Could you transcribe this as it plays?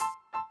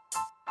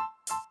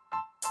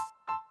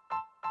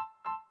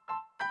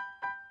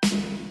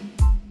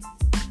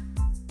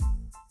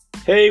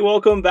Hey,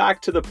 welcome back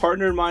to the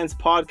Partnered Minds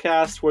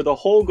podcast, where the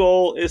whole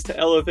goal is to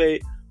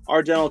elevate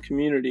our dental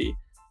community.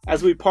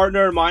 As we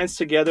partner our minds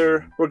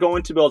together, we're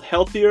going to build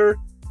healthier,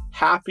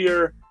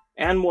 happier,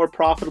 and more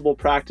profitable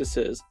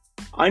practices.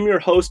 I'm your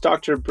host,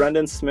 Dr.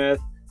 Brendan Smith,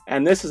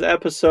 and this is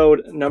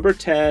episode number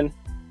 10,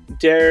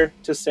 Dare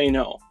to Say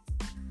No.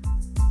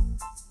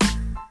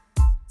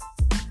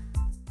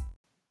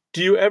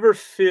 Do you ever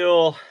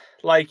feel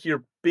like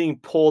you're being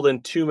pulled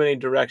in too many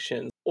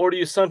directions? Or do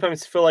you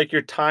sometimes feel like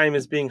your time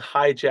is being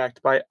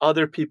hijacked by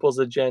other people's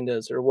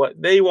agendas or what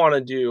they want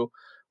to do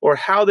or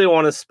how they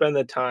want to spend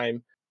the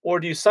time?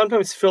 Or do you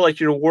sometimes feel like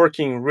you're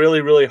working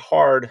really, really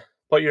hard,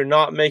 but you're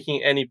not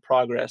making any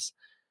progress?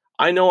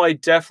 I know I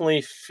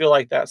definitely feel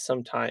like that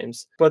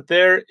sometimes, but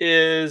there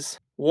is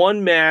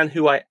one man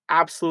who I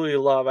absolutely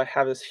love. I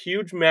have this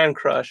huge man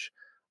crush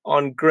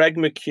on Greg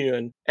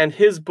McKeown, and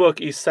his book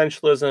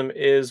Essentialism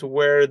is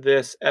where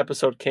this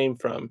episode came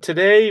from.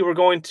 Today, we're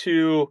going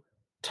to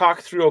talk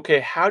through, okay,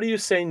 how do you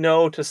say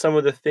no to some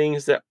of the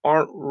things that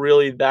aren't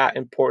really that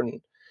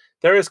important?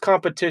 There is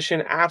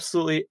competition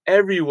absolutely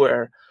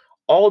everywhere,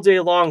 all day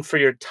long for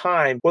your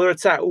time, whether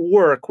it's at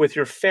work, with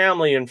your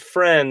family and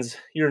friends,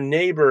 your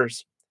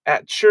neighbors,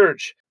 at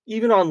church,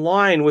 even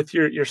online with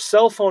your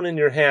cell phone in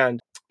your hand,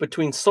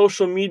 between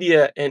social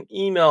media and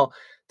email.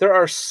 There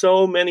are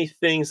so many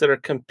things that are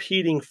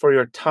competing for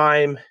your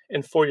time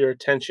and for your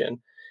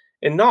attention.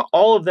 And not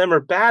all of them are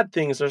bad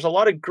things. There's a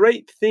lot of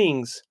great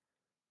things.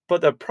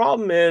 But the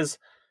problem is,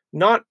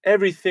 not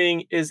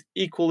everything is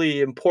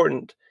equally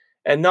important,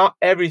 and not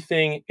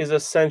everything is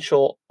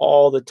essential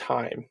all the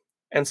time.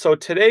 And so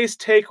today's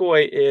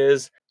takeaway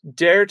is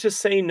dare to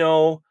say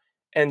no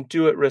and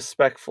do it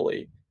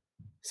respectfully.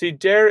 See,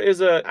 DARE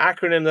is an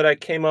acronym that I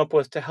came up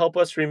with to help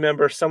us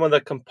remember some of the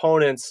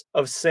components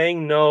of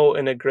saying no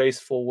in a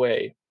graceful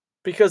way.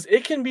 Because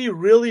it can be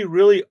really,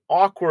 really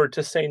awkward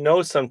to say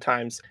no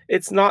sometimes.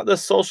 It's not the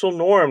social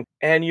norm,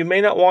 and you may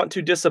not want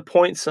to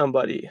disappoint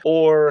somebody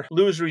or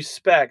lose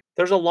respect.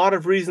 There's a lot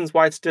of reasons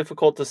why it's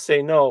difficult to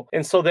say no.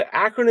 And so the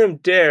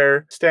acronym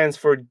DARE stands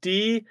for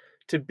D,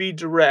 to be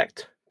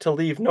direct, to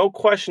leave no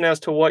question as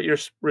to what your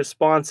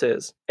response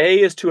is.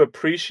 A is to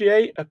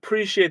appreciate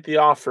the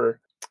offer,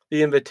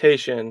 the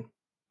invitation.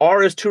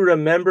 R is to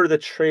remember the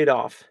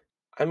trade-off.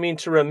 I mean,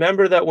 to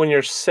remember that when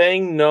you're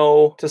saying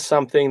no to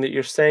something, that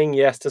you're saying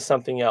yes to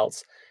something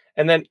else.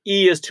 And then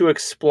E is to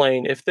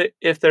explain.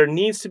 If there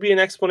needs to be an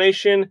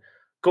explanation,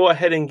 go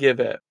ahead and give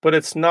it. But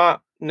it's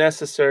not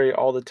necessary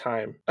all the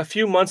time. A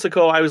few months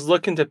ago, I was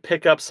looking to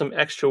pick up some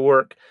extra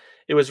work.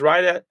 It was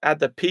right at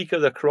the peak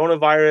of the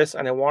coronavirus,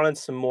 and I wanted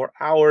some more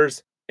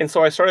hours. And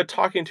so I started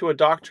talking to a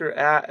doctor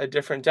at a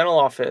different dental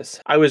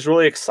office. I was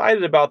really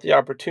excited about the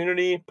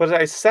opportunity, but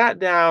I sat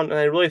down and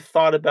I really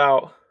thought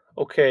about,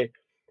 okay,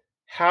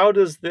 how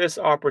does this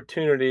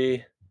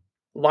opportunity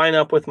line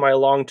up with my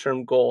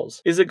long-term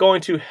goals? Is it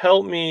going to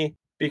help me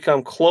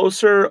become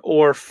closer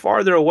or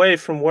farther away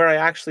from where I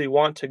actually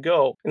want to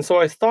go? And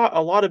so I thought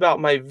a lot about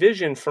my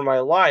vision for my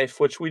life,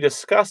 which we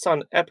discussed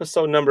on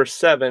episode number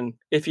 7.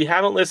 If you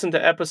haven't listened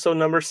to episode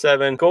number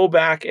 7, go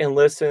back and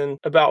listen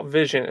about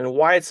vision and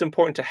why it's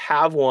important to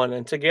have one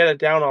and to get it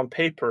down on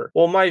paper.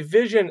 Well, my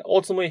vision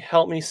ultimately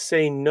helped me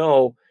say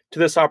no to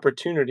this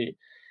opportunity.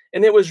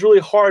 And it was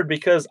really hard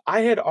because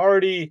I had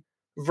already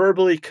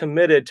verbally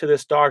committed to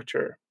this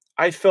doctor.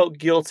 I felt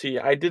guilty.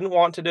 I didn't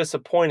want to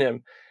disappoint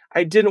him.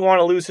 I didn't want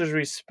to lose his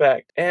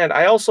respect. And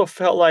I also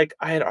felt like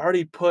I had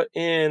already put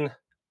in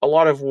a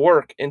lot of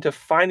work into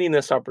finding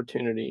this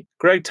opportunity.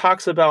 Greg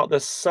talks about the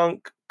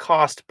sunk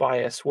cost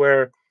bias,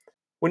 where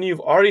when you've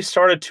already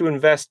started to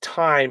invest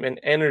time and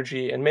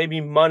energy and maybe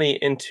money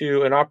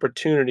into an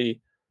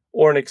opportunity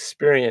or an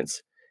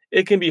experience,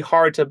 it can be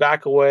hard to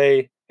back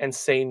away and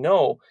say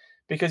no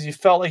because you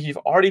felt like you've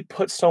already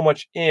put so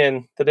much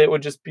in that it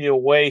would just be a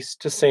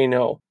waste to say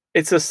no.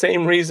 It's the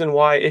same reason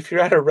why if you're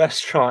at a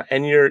restaurant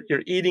and you're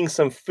eating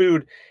some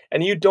food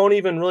and you don't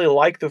even really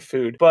like the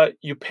food, but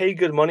you pay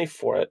good money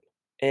for it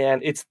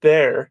and it's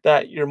there,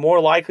 that you're more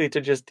likely to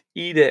just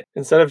eat it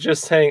instead of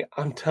just saying,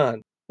 I'm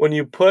done. When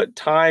you put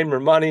time or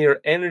money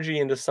or energy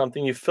into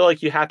something, you feel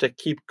like you have to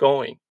keep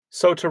going.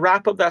 So to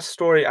wrap up that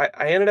story,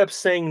 I ended up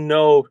saying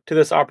no to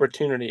this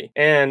opportunity.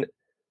 And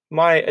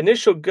my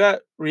initial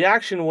gut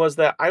reaction was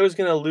that I was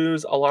going to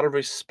lose a lot of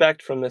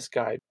respect from this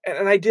guy.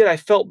 And I did. I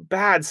felt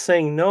bad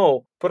saying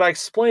no, but I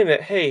explained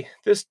that, hey,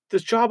 this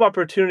job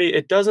opportunity,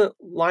 it doesn't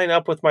line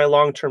up with my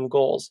long-term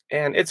goals.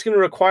 And it's going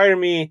to require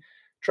me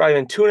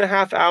driving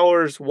 2.5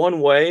 hours one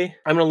way.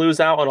 I'm going to lose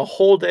out on a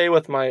whole day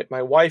with my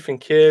wife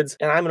and kids.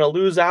 And I'm going to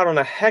lose out on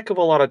a heck of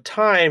a lot of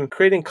time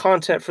creating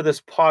content for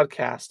this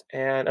podcast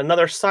and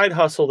another side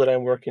hustle that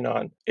I'm working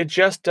on. It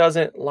just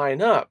doesn't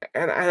line up.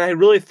 And I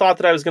really thought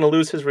that I was going to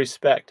lose his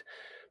respect.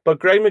 But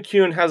Greg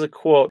McKeown has a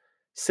quote,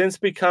 since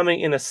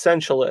becoming an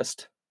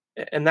essentialist,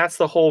 and that's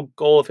the whole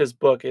goal of his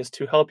book, is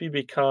to help you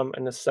become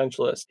an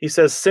essentialist. He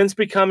says, since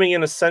becoming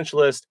an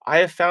essentialist, I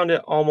have found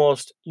it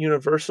almost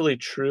universally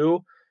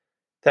true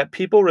that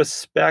people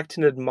respect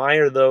and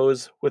admire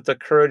those with the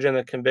courage and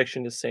the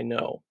conviction to say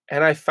no.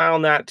 And I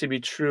found that to be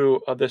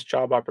true of this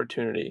job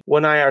opportunity.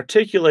 When I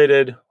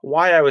articulated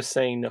why I was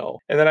saying no,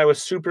 and that I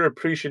was super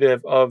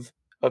appreciative of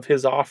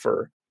his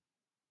offer,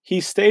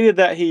 he stated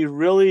that he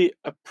really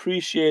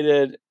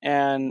appreciated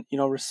and,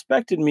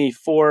 respected me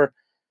for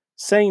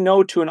saying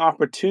no to an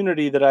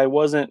opportunity that I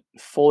wasn't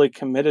fully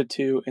committed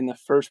to in the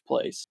first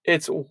place.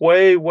 It's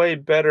way, way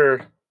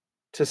better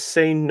to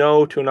say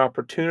no to an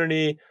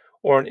opportunity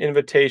or an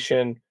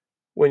invitation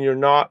when you're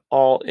not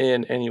all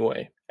in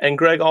anyway. And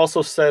Greg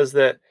also says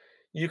that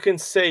you can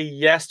say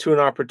yes to an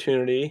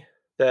opportunity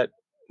that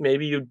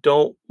maybe you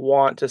don't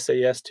want to say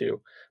yes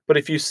to. But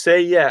if you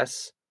say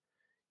yes,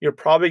 you're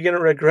probably going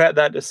to regret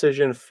that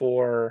decision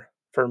for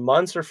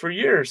months or for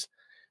years.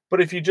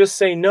 But if you just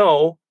say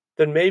no,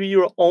 then maybe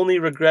you'll only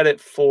regret it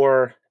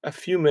for a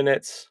few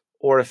minutes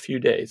or a few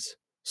days.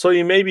 So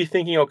you may be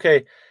thinking,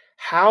 okay,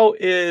 how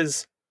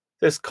is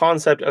this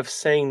concept of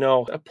saying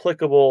no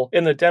applicable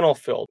in the dental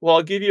field? Well,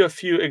 I'll give you a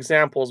few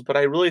examples, but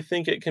I really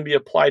think it can be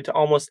applied to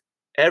almost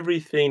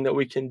everything that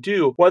we can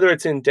do, whether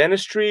it's in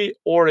dentistry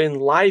or in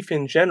life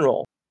in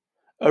general.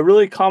 A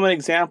really common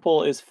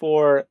example is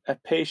for a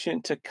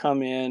patient to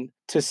come in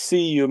to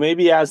see you,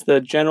 maybe as the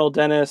general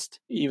dentist,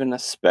 even a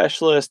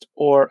specialist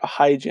or a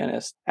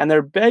hygienist, and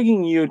they're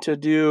begging you to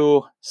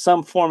do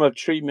some form of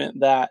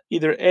treatment that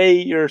either A,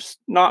 you're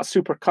not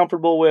super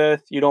comfortable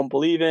with, you don't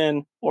believe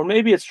in, or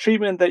maybe it's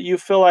treatment that you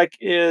feel like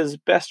is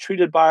best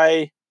treated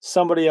by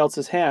somebody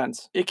else's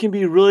hands. It can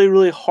be really,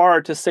 really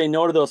hard to say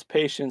no to those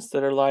patients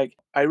that are like,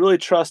 I really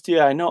trust you.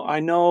 I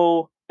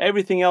know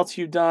everything else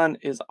you've done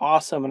is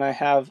awesome, and I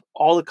have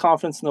all the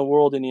confidence in the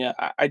world in you.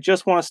 I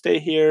just want to stay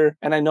here,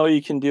 and I know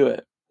you can do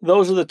it.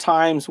 Those are the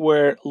times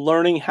where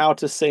learning how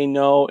to say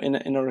no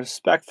in a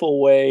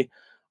respectful way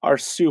are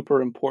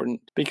super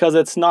important, because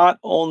it's not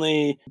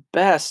only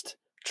best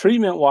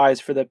treatment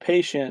wise for the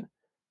patient,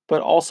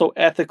 but also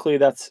ethically,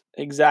 that's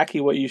exactly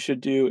what you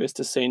should do, is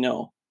to say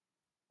no.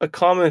 A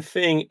common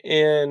thing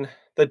in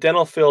the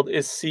dental field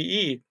is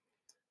CE.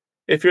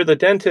 If you're the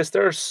dentist,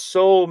 there are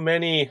so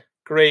many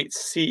great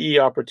CE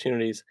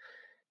opportunities.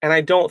 And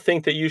I don't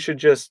think that you should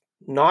just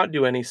not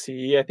do any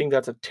CE. I think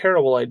that's a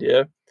terrible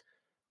idea.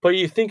 But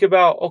you think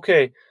about,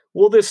 okay,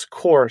 will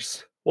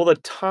the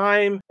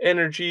time,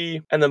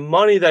 energy, and the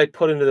money that I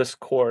put into this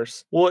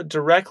course, will it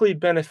directly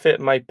benefit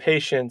my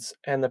patients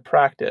and the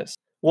practice?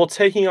 Will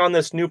taking on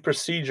this new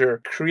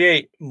procedure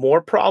create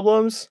more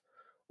problems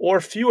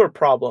or fewer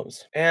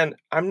problems? And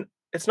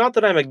it's not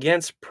that I'm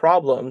against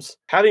problems.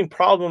 Having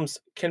problems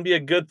can be a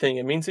good thing.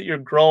 It means that you're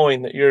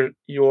growing, that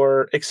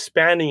you're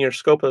expanding your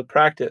scope of the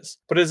practice.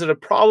 But is it a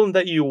problem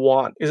that you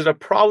want? Is it a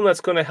problem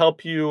that's going to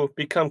help you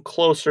become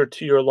closer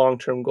to your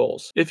long-term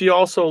goals? If you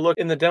also look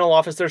in the dental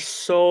office, there's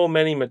so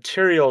many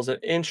materials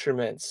and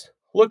instruments.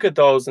 Look at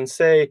those and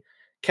say,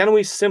 can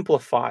we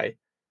simplify?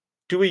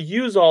 Do we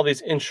use all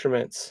these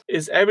instruments?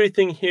 Is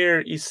everything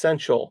here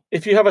essential?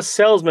 If you have a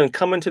salesman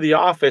come into the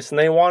office and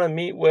they want to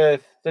meet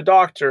with the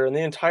doctor and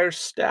the entire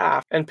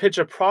staff and pitch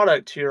a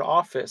product to your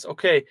office,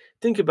 okay,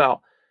 think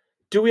about,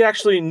 do we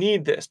actually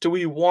need this? Do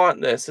we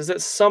want this? Is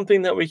it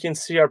something that we can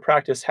see our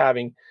practice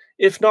having?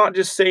 If not,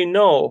 just say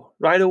no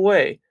right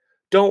away.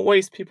 Don't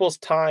waste people's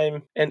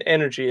time and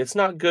energy. It's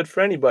not good for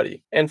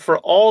anybody. And for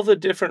all the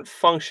different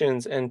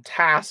functions and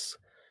tasks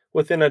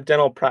within a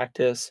dental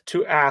practice,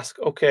 to ask,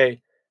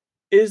 okay,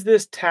 is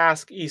this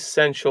task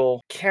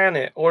essential? Can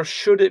it or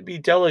should it be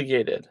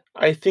delegated?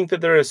 I think that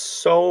there is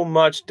so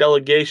much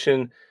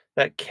delegation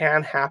that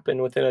can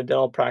happen within a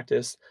dental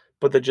practice,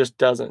 but that just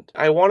doesn't.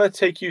 I want to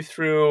take you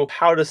through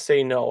how to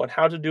say no and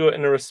how to do it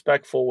in a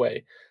respectful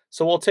way.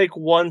 So we'll take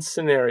one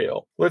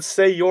scenario. Let's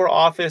say your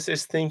office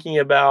is thinking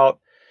about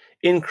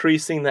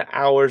increasing the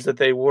hours that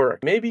they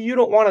work. Maybe you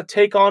don't want to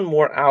take on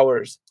more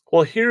hours.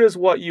 Well, here is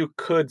what you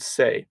could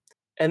say.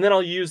 And then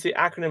I'll use the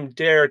acronym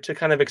DARE to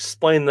kind of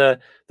explain the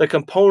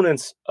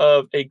components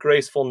of a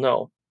graceful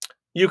no.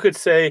 You could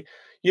say,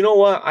 you know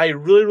what, I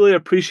really, really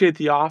appreciate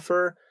the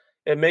offer.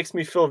 It makes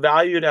me feel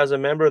valued as a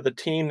member of the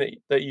team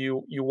that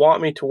you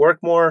want me to work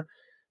more,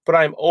 but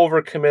I'm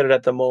overcommitted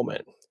at the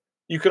moment.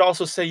 You could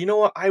also say, you know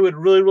what, I would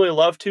really, really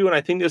love to, and I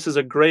think this is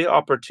a great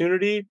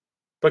opportunity,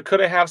 but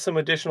could I have some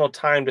additional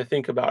time to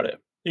think about it?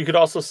 You could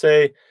also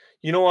say,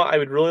 you know what, I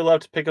would really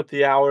love to pick up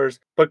the hours,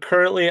 but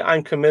currently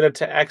I'm committed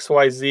to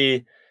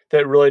XYZ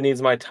that really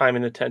needs my time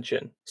and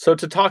attention. So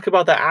to talk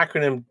about the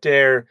acronym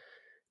DARE,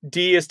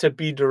 D is to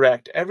be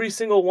direct. Every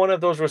single one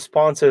of those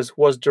responses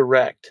was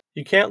direct.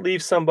 You can't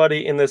leave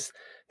somebody in this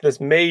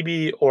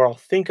maybe, or I'll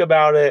think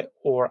about it,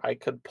 or I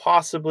could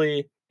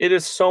possibly. It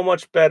is so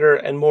much better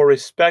and more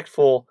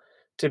respectful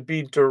to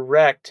be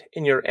direct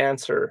in your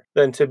answer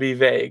than to be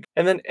vague.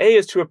 And then A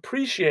is to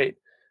appreciate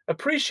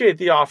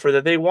the offer,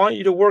 that they want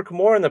you to work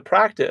more in the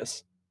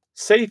practice.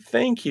 Say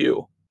thank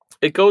you.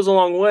 It goes a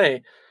long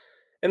way.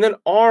 And then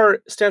R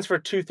stands for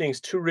two things: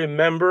 to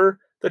remember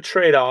the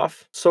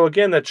trade-off. So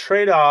again, the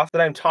trade-off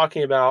that I'm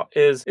talking about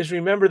is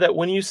remember that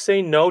when you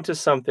say no to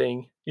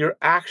something, you're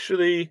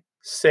actually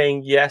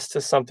saying yes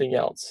to something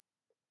else.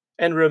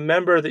 And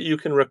remember that you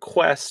can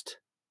request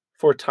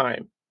for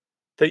time,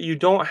 that you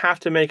don't have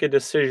to make a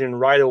decision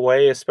right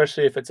away,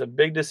 especially if it's a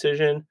big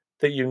decision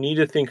that you need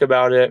to think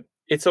about it.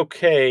 It's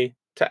okay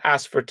to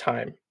ask for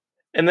time.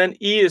 And then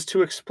E is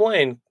to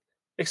explain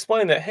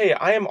that, hey,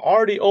 I am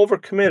already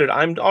overcommitted.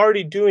 I'm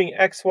already doing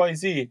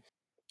XYZ.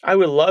 I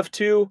would love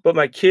to, but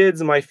my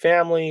kids, my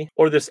family,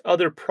 or this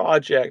other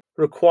project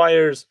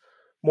requires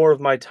more of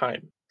my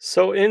time.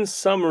 So in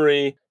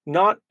summary,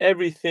 not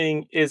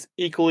everything is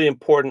equally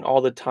important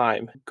all the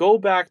time. Go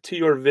back to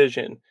your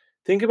vision.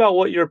 Think about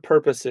what your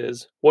purpose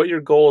is, what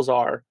your goals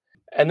are,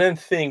 and then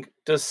think,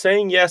 does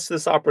saying yes to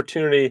this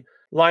opportunity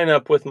line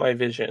up with my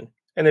vision?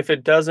 And if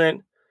it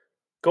doesn't,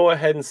 go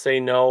ahead and say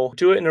no.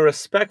 Do it in a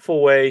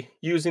respectful way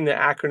using the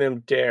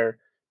acronym DARE.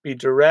 Be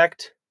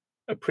direct,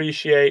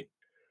 appreciate,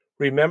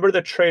 remember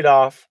the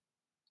trade-off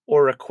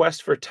or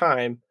request for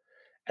time,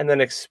 and then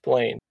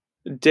explain.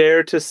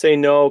 Dare to say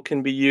no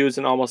can be used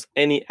in almost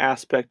any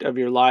aspect of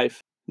your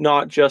life,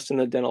 not just in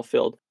the dental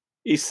field.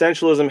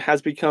 Essentialism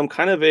has become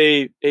kind of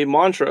a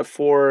mantra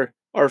for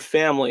our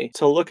family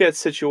to look at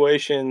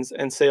situations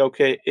and say,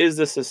 okay, is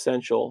this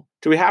essential?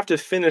 Do we have to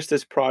finish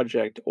this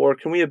project? Or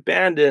can we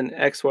abandon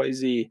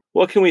XYZ?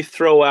 What can we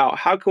throw out?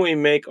 How can we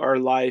make our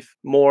life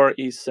more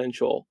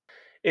essential?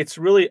 It's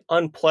really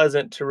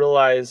unpleasant to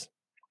realize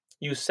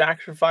you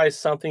sacrifice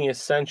something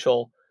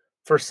essential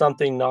for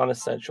something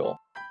non-essential.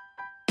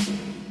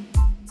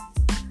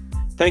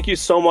 Thank you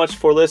so much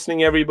for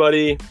listening,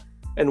 everybody.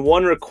 And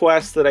one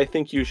request that I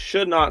think you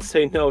should not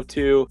say no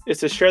to is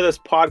to share this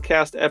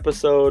podcast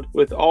episode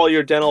with all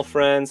your dental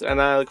friends.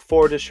 And I look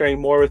forward to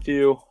sharing more with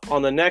you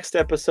on the next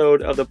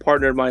episode of the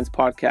Partnered Minds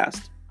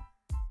podcast.